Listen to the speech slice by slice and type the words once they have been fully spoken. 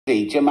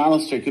Jim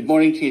Allister, good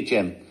morning to you,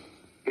 Jim.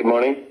 Good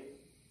morning.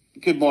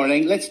 Good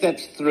morning. Let's step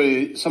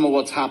through some of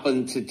what's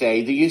happened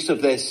today. The use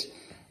of this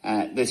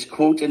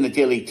quote in the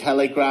Daily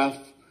Telegraph,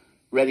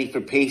 ready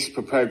for peace,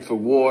 prepared for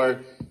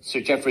war.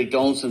 Sir Geoffrey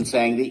Donaldson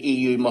saying the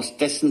EU must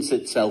distance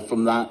itself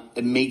from that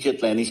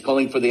immediately, and he's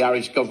calling for the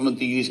Irish government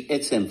to use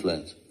its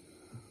influence.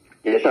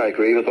 Yes, I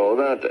agree with all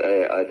that.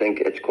 I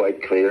think it's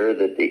quite clear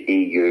that the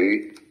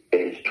EU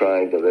is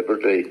trying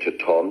deliberately to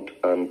taunt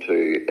and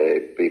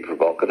to be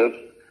provocative.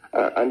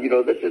 And, you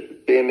know, this is the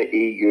same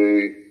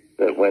EU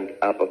that went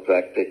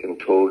apoplectic and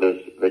told us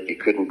that you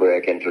couldn't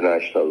break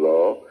international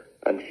law.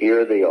 And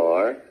here they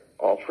are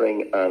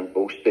offering and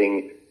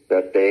boasting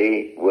that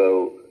they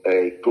will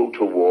go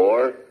to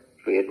war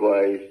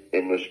trade-wise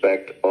in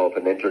respect of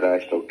an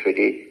international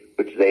treaty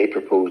which they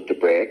propose to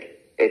break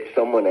if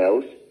someone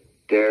else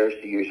dares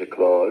to use a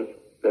clause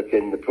that's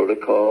in the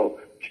protocol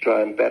to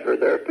try and better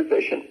their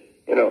position.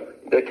 You know,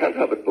 they can't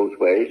have it both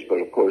ways, but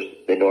of course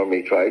they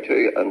normally try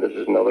to, and this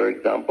is another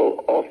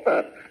example of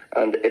that.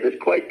 And it is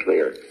quite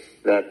clear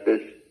that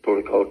this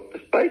protocol,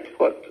 despite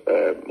what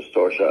Mr.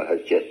 Orshaw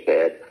has just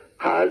said,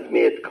 has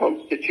made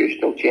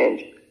constitutional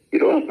change. You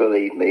don't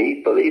believe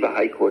me, believe a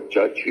High Court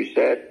judge who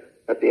said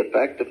that the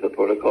effect of the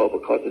protocol,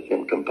 because it's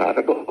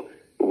incompatible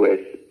with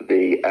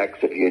the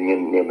Acts of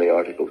Union, namely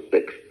Article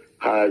 6,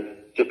 has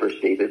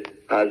superseded,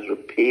 has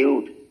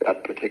repealed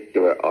that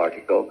particular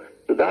article.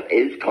 So that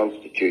is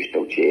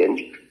constitutional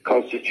change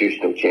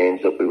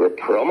that we were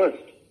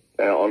promised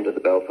under the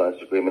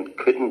Belfast Agreement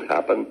couldn't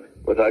happen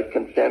without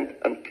consent,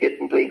 and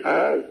patently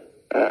has.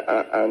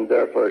 And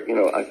therefore, you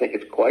know, I think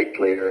it's quite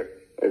clear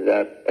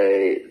that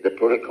the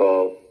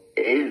protocol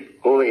is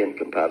wholly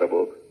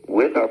incompatible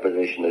with our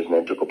position as an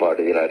integral part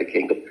of the United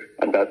Kingdom,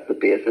 and that's the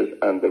basis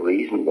and the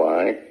reason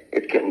why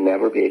it can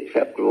never be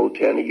acceptable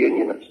to any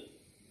unionist.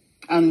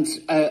 And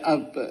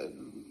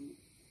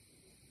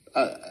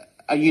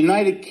a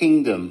United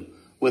Kingdom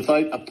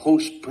without a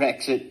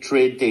post-Brexit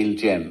trade deal,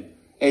 Jim,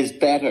 is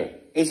better,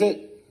 is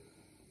it,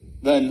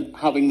 than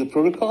having the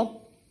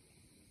protocol?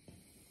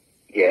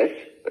 Yes,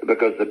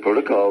 because the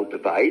protocol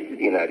divides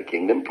the United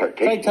Kingdom.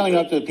 Try telling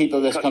that to the people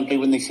of this country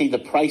when they see the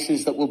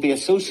prices that will be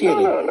associated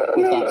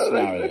with that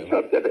scenario.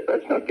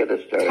 Let's not get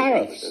hysterical.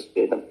 Tariffs.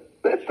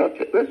 Let's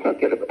not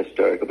get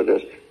hysterical about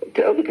this.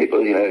 Tell the people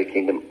of the United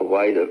Kingdom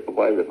why the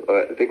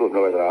people of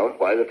Northern Ireland,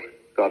 why they've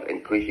got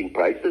increasing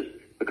prices,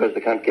 because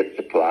they can't get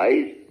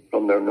supplies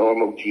from their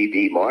normal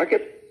GB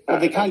market.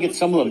 But they can't get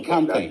some of them,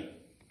 can't they?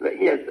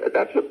 Yes,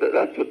 that's what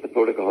the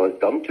protocol has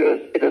done to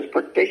us. It has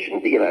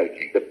partitioned the United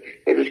Kingdom.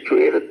 It has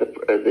created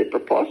the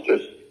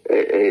preposterous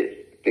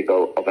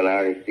spectacle of an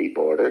Irish sea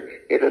border.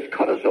 It has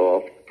cut us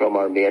off from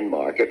our main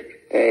market,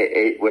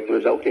 with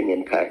resulting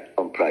impact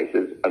on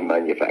prices and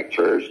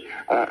manufacturers,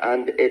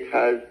 and it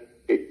has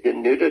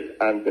denuded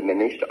and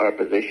diminished our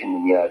position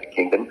in the United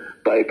Kingdom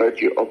by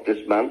virtue of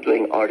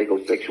dismantling Article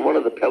 6, one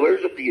of the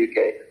pillars of the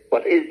UK.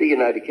 What is the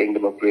United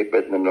Kingdom of Great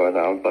Britain and Northern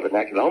Ireland but an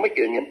economic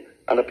union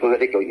and a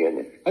political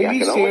union? The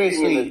economic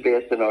union is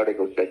based on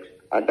Article 6,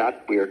 and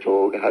that, we are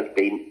told, has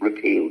been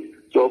repealed.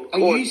 So, of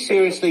course, are you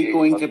seriously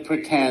going to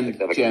pretend,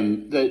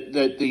 Jim,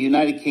 that the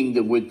United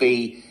Kingdom would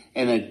be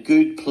in a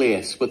good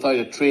place without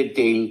a trade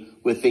deal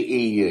with the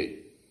EU?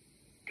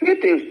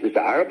 Trade deal is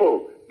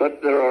desirable,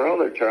 but there are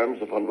other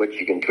terms upon which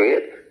you can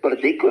trade. But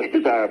it's equally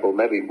desirable,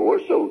 maybe more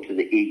so, to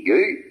the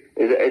EU.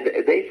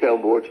 They sell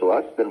more to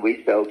us than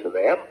we sell to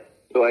them.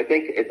 So I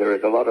think there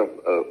is a lot of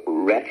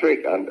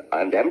rhetoric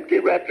and empty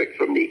rhetoric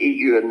from the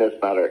EU in this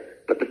matter.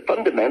 But the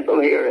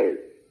fundamental here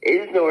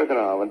is Northern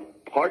Ireland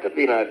part of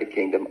the United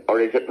Kingdom,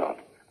 or is it not?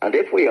 And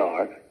if we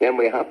are, then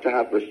we have to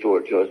have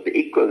restored to us the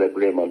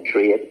equilibrium on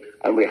trade,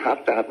 and we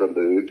have to have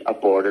removed a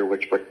border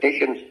which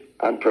partitions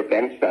and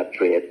prevents that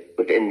trade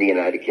within the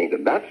United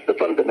Kingdom. That's the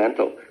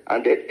fundamental.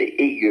 And if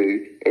the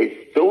EU is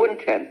so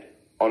intent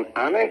on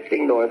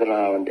annexing Northern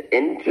Ireland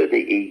into the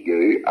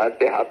EU, as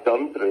they have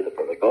done through the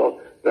protocol,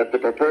 that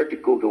they're prepared to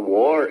go to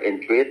war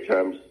in trade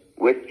terms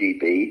with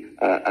GB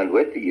and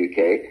with the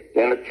UK,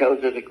 then it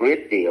tells us a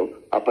great deal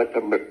about the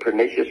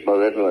pernicious,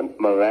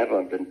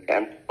 malevolent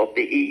intent of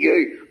the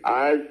EU,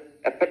 as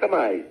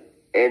epitomised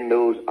in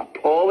those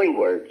appalling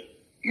words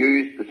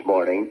used this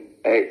morning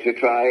to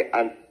try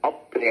and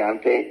up the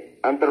ante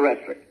and the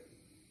rhetoric.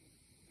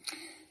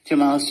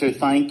 Jim Allister,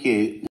 thank you.